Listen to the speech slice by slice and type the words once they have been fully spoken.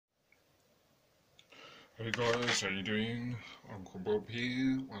Hey guys, how you doing? Uncle Bob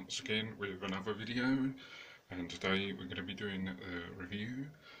here, once again with another video, and today we're going to be doing a review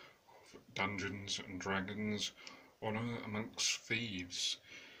of Dungeons and Dragons Honor Amongst Thieves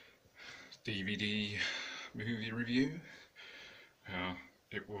DVD movie review.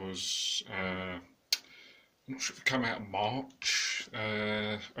 It was, I'm not sure if it came out in March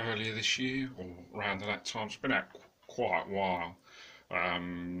earlier this year or around that time. It's been out quite a while.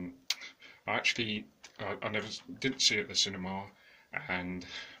 I never didn't see it at the cinema, and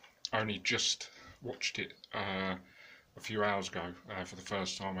only just watched it a few hours ago for the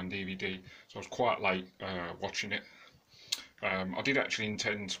first time on DVD. So I was quite late watching it. I did actually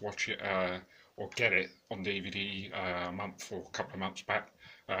intend to watch it or get it on DVD a month or a couple of months back,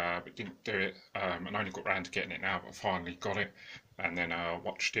 but didn't do it, and only got round to getting it now. But I finally got it, and then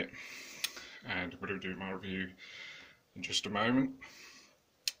watched it, and I'm going to do my review in just a moment.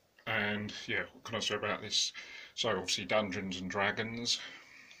 And yeah, what can I say about this? So obviously Dungeons and Dragons,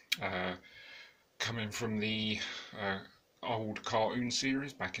 coming from the old cartoon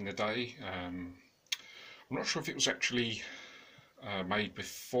series back in the day. I'm not sure if it was actually made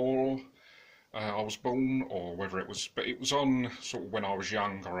before I was born, or whether it was, but it was on sort of when I was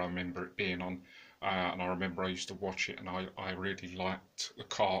younger. I remember it being on, and I remember I used to watch it, and I really liked the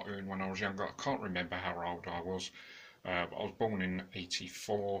cartoon when I was younger. I can't remember how old I was. But I was born in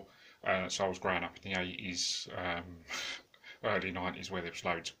 '84, so I was growing up in the '80s, early '90s, where there was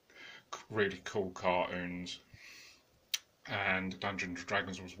loads of really cool cartoons, and Dungeons and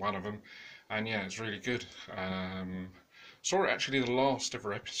Dragons was one of them. And yeah, it's really good. Saw it actually the last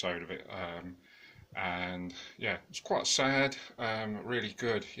ever episode of it, and yeah, it's quite sad. Really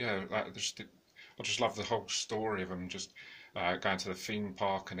good. Yeah, I just love the whole story of them just going to the theme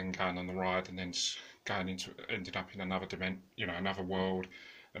park and then going on the ride, and then ending up in another another world,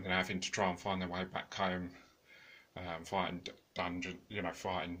 and then having to try and find their way back home, fighting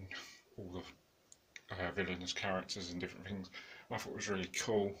fighting all the villainous characters and different things. I thought it was really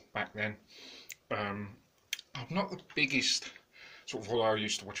cool back then. I'm not the biggest, sort of, although I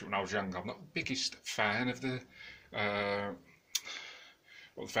used to watch it when I was younger, I'm not the biggest fan of the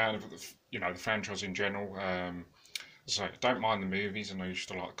the franchise in general. So I don't mind the movies, and I used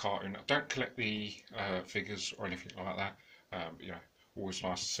to like the cartoon. I don't collect the figures or anything like that. But, always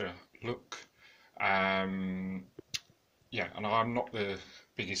nice to look. Yeah, and I'm not the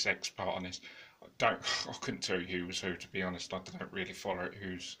biggest expert on this. I couldn't tell you who was who, to be honest. I don't really follow it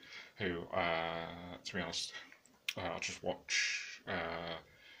who's who. To be honest, I just watch.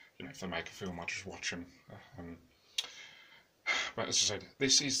 If they make a film, I just watch them. But as I said,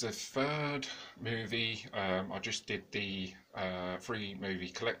 this is the third movie. I just did the free movie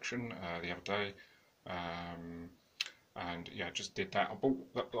collection the other day, and yeah, just did that. I bought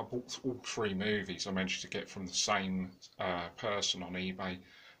all three movies. I managed to get from the same person on eBay.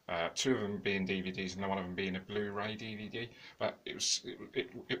 Two of them being DVDs and one of them being a Blu-ray DVD. But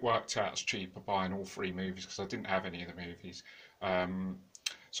it worked out as cheaper buying all three movies because I didn't have any of the movies.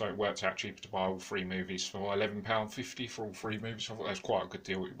 So it worked out cheaper to buy all three movies for £11.50 for all three movies. So I thought that was quite a good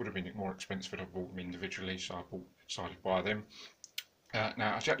deal. It would have been more expensive if I bought them individually, so I decided to buy them.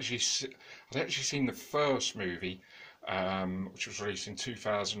 Now, I'd actually seen the first movie, which was released in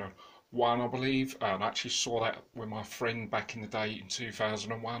 2001, I believe. And I actually saw that with my friend back in the day in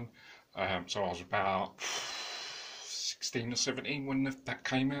 2001. So I was about 16 or 17 when that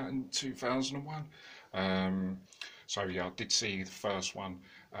came out in 2001. So yeah, I did see the first one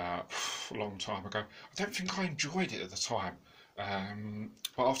a long time ago. I don't think I enjoyed it at the time,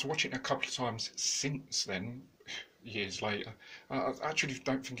 but after watching it a couple of times since then, years later, I actually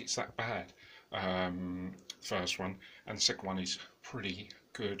don't think it's that bad. First one, and the second one is pretty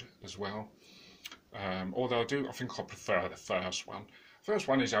good as well. Although I think I prefer the first one. First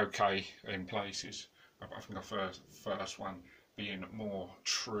one is okay in places, but I think I prefer the first one being more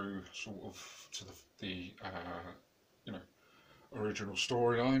true, sort of, to the original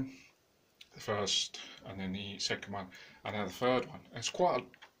storyline, the first, and then the second one, and then the third one. It's quite a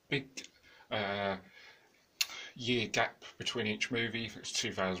big year gap between each movie. If it's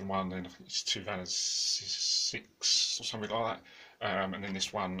 2001, then I think it's 2006 or something like that, and then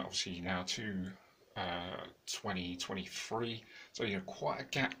this one obviously now to 2023, so quite a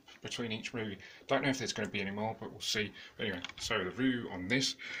gap between each movie. Don't know if there's going to be any more, but we'll see. But anyway, so the review on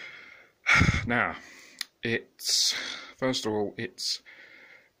this. Now, first of all, it's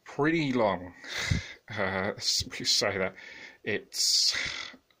pretty long. We say that it's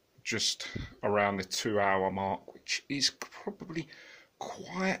just around the 2-hour mark, which is probably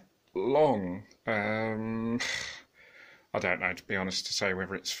quite long. I don't know, to be honest, to say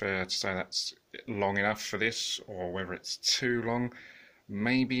whether it's fair to say that's it long enough for this, or whether it's too long.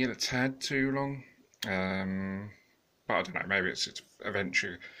 Maybe a tad too long. But I don't know. Maybe it's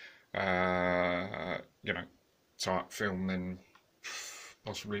eventually, you know, type film. Then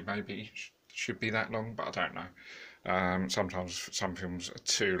possibly maybe it should be that long. But I don't know. Sometimes some films are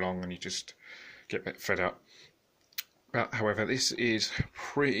too long, and you just get a bit fed up. But however, this is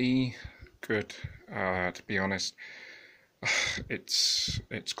pretty good, to be honest. It's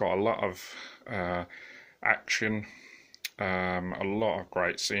got a lot of action, a lot of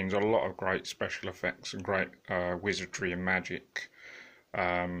great scenes, a lot of great special effects, and great wizardry and magic.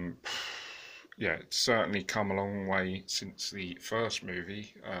 Yeah, it's certainly come a long way since the first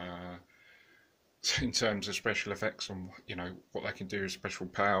movie, in terms of special effects and what they can do with special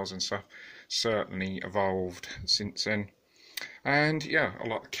powers and stuff. Certainly evolved since then. And yeah, I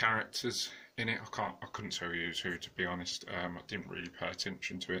like the characters in it. I couldn't tell you who, to be honest. I didn't really pay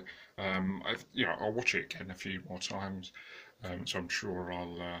attention to it. I'll watch it again a few more times, so I'm sure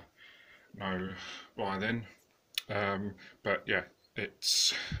I'll know by then. But yeah,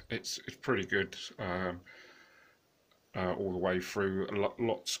 it's pretty good all the way through.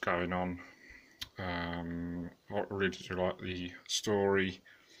 Lots going on. I really do like the story.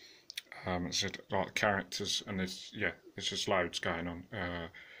 It's like the characters, and there's just loads going on.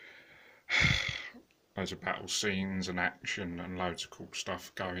 Loads of battle scenes and action and loads of cool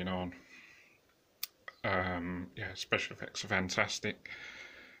stuff going on. Yeah, special effects are fantastic,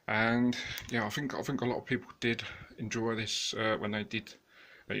 and yeah, I think a lot of people did enjoy this when they did,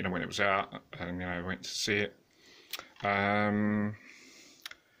 when it was out, and went to see it.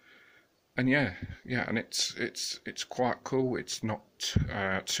 And yeah, and it's quite cool. It's not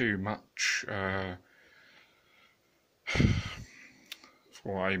too much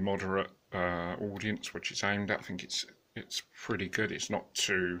for a moderate audience, which it's aimed at. I think it's pretty good. It's not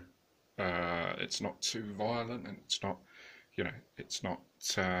too violent, and it's not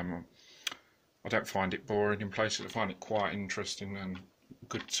I don't find it boring in places. I find it quite interesting and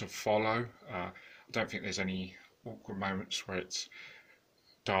good to follow. I don't think there's any awkward moments where it's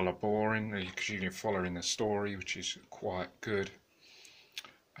dull or boring, because you're following the story, which is quite good.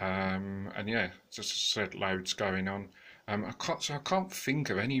 And yeah, just as I said, loads going on. I can't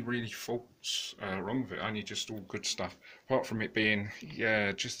think of any really faults wrong with it. Only just all good stuff. Apart from it being,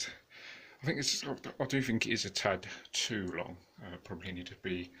 I do think it is a tad too long. Probably need to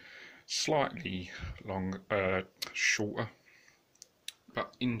be slightly shorter.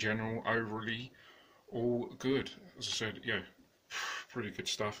 But in general, overall, all good. As I said, pretty good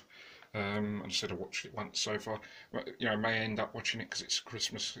stuff. I said I watched it once so far. But, I may end up watching it because it's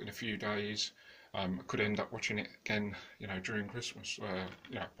Christmas in a few days. I could end up watching it again, during Christmas.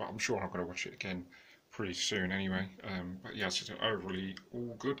 But I'm sure I'm going to watch it again pretty soon anyway. But yeah, so overall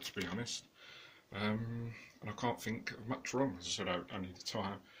all good, to be honest. And I can't think of much wrong. As I said, I need the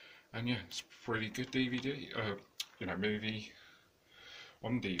time. And yeah, it's a pretty good DVD, movie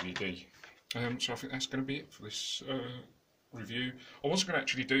on DVD. So I think that's going to be it for this review. I wasn't going to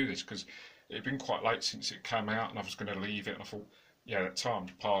actually do this because it had been quite late since it came out, and I was going to leave it, and I thought, that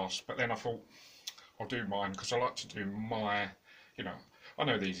time's passed. But then I thought I'll do mine, because I like to do my, I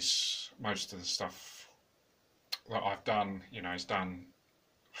know most of the stuff that I've done, is done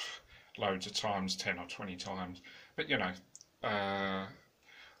loads of times, 10 or 20 times. But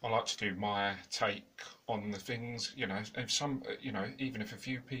I like to do my take on the things. If some, even if a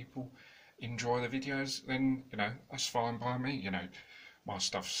few people enjoy the videos, then that's fine by me. My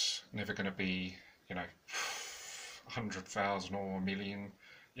stuff's never going to be 100,000 or a million.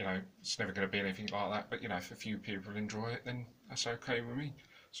 It's never going to be anything like that. But if a few people enjoy it, then that's okay with me.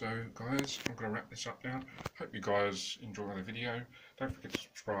 So guys, I'm going to wrap this up now. Hope you guys enjoy the video. Don't forget to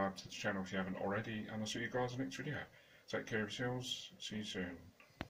subscribe to the channel if you haven't already, and I'll see you guys in the next video. Take care of yourselves. See you soon.